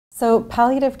So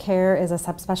palliative care is a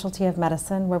subspecialty of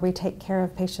medicine where we take care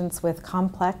of patients with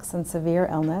complex and severe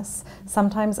illness,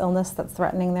 sometimes illness that's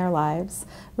threatening their lives,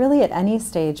 really at any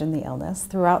stage in the illness,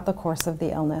 throughout the course of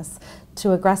the illness,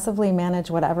 to aggressively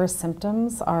manage whatever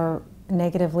symptoms are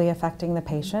negatively affecting the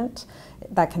patient.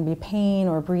 That can be pain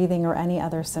or breathing or any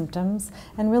other symptoms,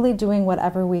 and really doing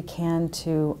whatever we can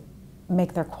to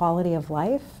make their quality of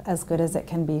life as good as it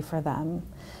can be for them.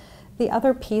 The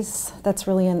other piece that's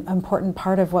really an important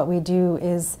part of what we do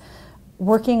is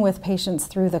working with patients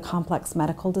through the complex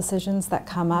medical decisions that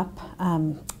come up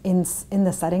in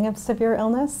the setting of severe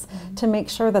illness to make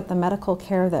sure that the medical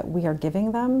care that we are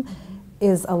giving them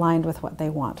is aligned with what they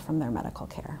want from their medical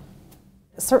care.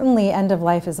 Certainly end of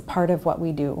life is a part of what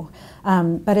we do,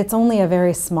 but it's only a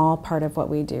very small part of what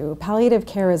we do. Palliative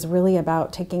care is really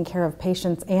about taking care of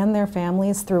patients and their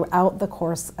families throughout the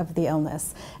course of the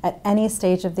illness, at any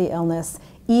stage of the illness,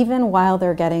 even while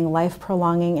they're getting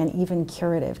life-prolonging and even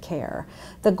curative care.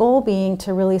 The goal being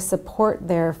to really support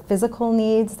their physical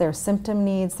needs, their symptom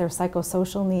needs, their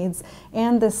psychosocial needs,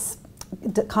 and this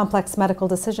complex medical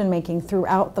decision-making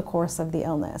throughout the course of the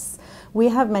illness. We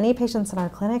have many patients in our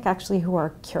clinic actually who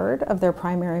are cured of their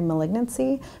primary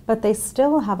malignancy, but they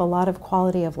still have a lot of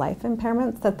quality of life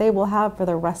impairments that they will have for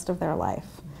the rest of their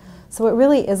life. So it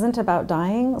really isn't about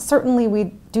dying. Certainly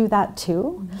we do that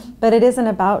too, but it isn't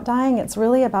about dying. It's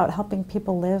really about helping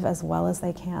people live as well as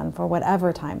they can for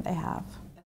whatever time they have.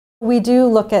 We do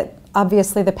look at,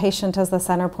 obviously, the patient as the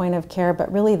center point of care,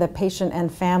 but really the patient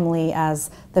and family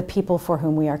as the people for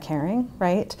whom we are caring,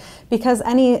 right? Because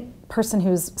any person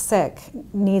who's sick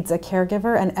needs a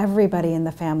caregiver, and everybody in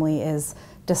the family is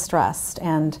distressed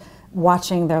and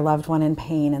watching their loved one in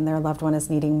pain, and their loved one is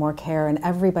needing more care, and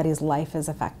everybody's life is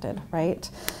affected, right?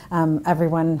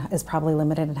 Everyone is probably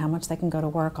limited in how much they can go to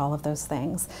work, all of those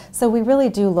things. So we really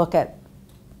do look at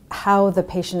how the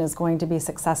patient is going to be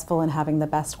successful in having the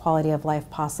best quality of life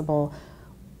possible,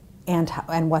 and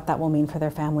what that will mean for their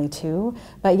family too.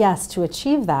 But yes, to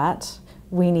achieve that,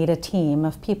 we need a team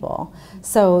of people.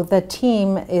 So the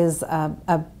team is,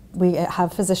 we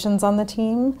have physicians on the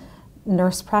team,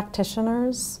 nurse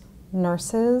practitioners,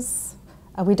 nurses.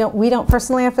 We don't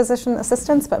personally have physician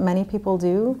assistants, but many people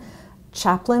do.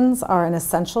 Chaplains are an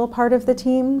essential part of the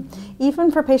team.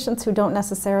 Even for patients who don't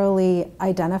necessarily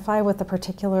identify with a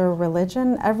particular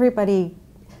religion,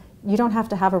 you don't have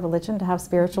to have a religion to have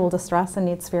spiritual distress and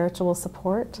need spiritual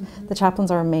support. The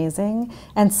chaplains are amazing.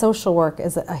 And social work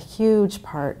is a huge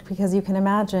part, because you can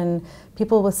imagine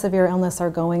people with severe illness are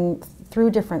going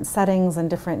through different settings and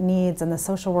different needs, and the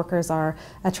social workers are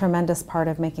a tremendous part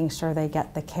of making sure they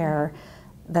get the care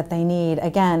that they need.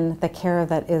 Again, the care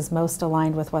that is most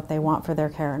aligned with what they want for their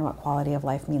care and what quality of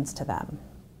life means to them.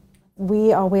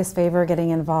 We always favor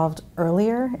getting involved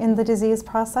earlier in the disease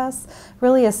process,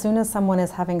 really as soon as someone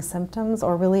is having symptoms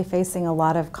or really facing a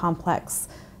lot of complex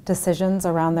decisions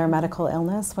around their medical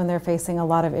illness, when they're facing a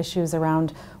lot of issues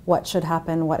around what should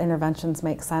happen, what interventions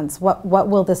make sense, what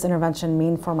will this intervention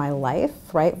mean for my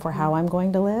life, right, for how I'm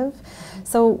going to live.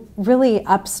 So really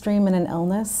upstream in an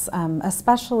illness,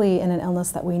 especially in an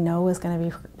illness that we know is going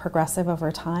to be progressive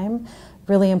over time,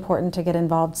 really important to get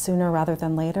involved sooner rather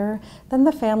than later. Then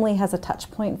the family has a touch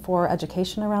point for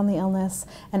education around the illness,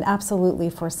 and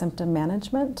absolutely for symptom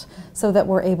management, so that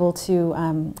we're able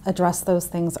to address those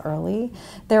things early.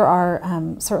 There are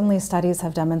certainly studies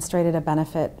have demonstrated a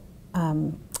benefit,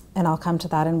 and I'll come to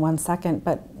that in one second,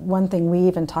 but one thing we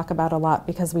even talk about a lot,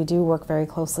 because we do work very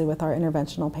closely with our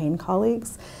interventional pain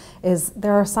colleagues, is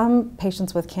there are some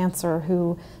patients with cancer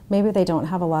who maybe they don't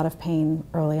have a lot of pain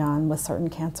early on with certain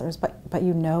cancers, but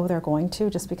you know they're going to,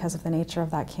 just because of the nature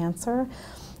of that cancer.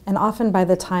 And often by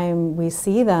the time we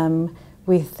see them,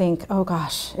 we think, oh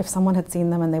gosh, if someone had seen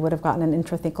them and they would have gotten an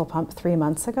intrathecal pump 3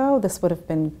 months ago, this would have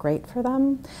been great for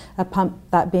them. A pump,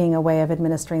 that being a way of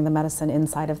administering the medicine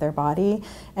inside of their body.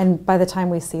 And by the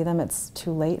time we see them, it's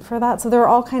too late for that. So there are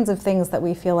all kinds of things that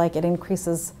we feel like it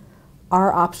increases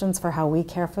our options for how we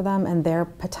care for them and their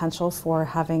potential for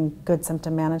having good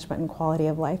symptom management and quality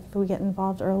of life if we get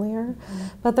involved earlier.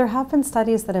 But there have been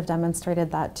studies that have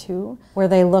demonstrated that too, where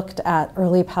they looked at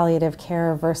early palliative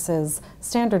care versus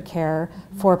standard care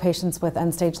for patients with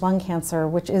end-stage lung cancer,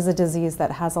 which is a disease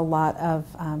that has a lot of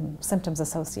symptoms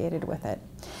associated with it.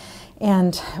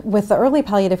 And with the early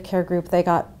palliative care group, they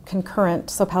got concurrent,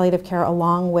 so palliative care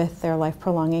along with their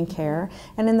life-prolonging care.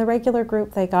 And in the regular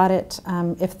group, they got it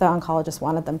if the oncologist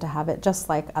wanted them to have it, just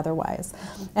like otherwise.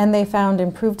 And they found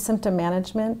improved symptom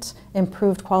management,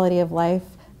 improved quality of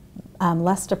life,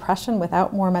 less depression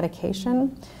without more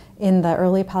medication, in the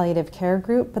early palliative care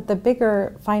group, but the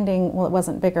bigger finding, well, it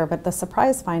wasn't bigger, but the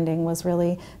surprise finding was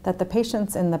really that the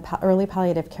patients in the early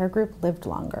palliative care group lived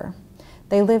longer.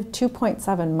 They lived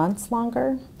 2.7 months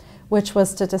longer, which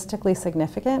was statistically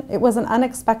significant. It was an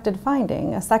unexpected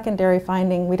finding, a secondary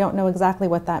finding. We don't know exactly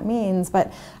what that means,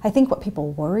 but I think what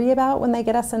people worry about when they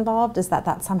get us involved is that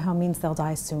that somehow means they'll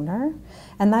die sooner,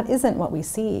 and that isn't what we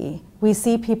see. We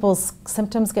see people's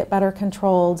symptoms get better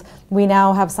controlled. We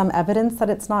now have some evidence that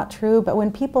it's not true, but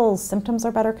when people's symptoms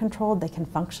are better controlled, they can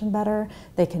function better,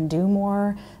 they can do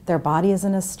more, their body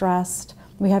isn't as stressed.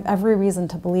 We have every reason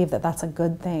to believe that that's a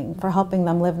good thing for helping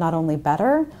them live not only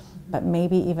better, but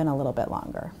maybe even a little bit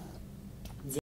longer.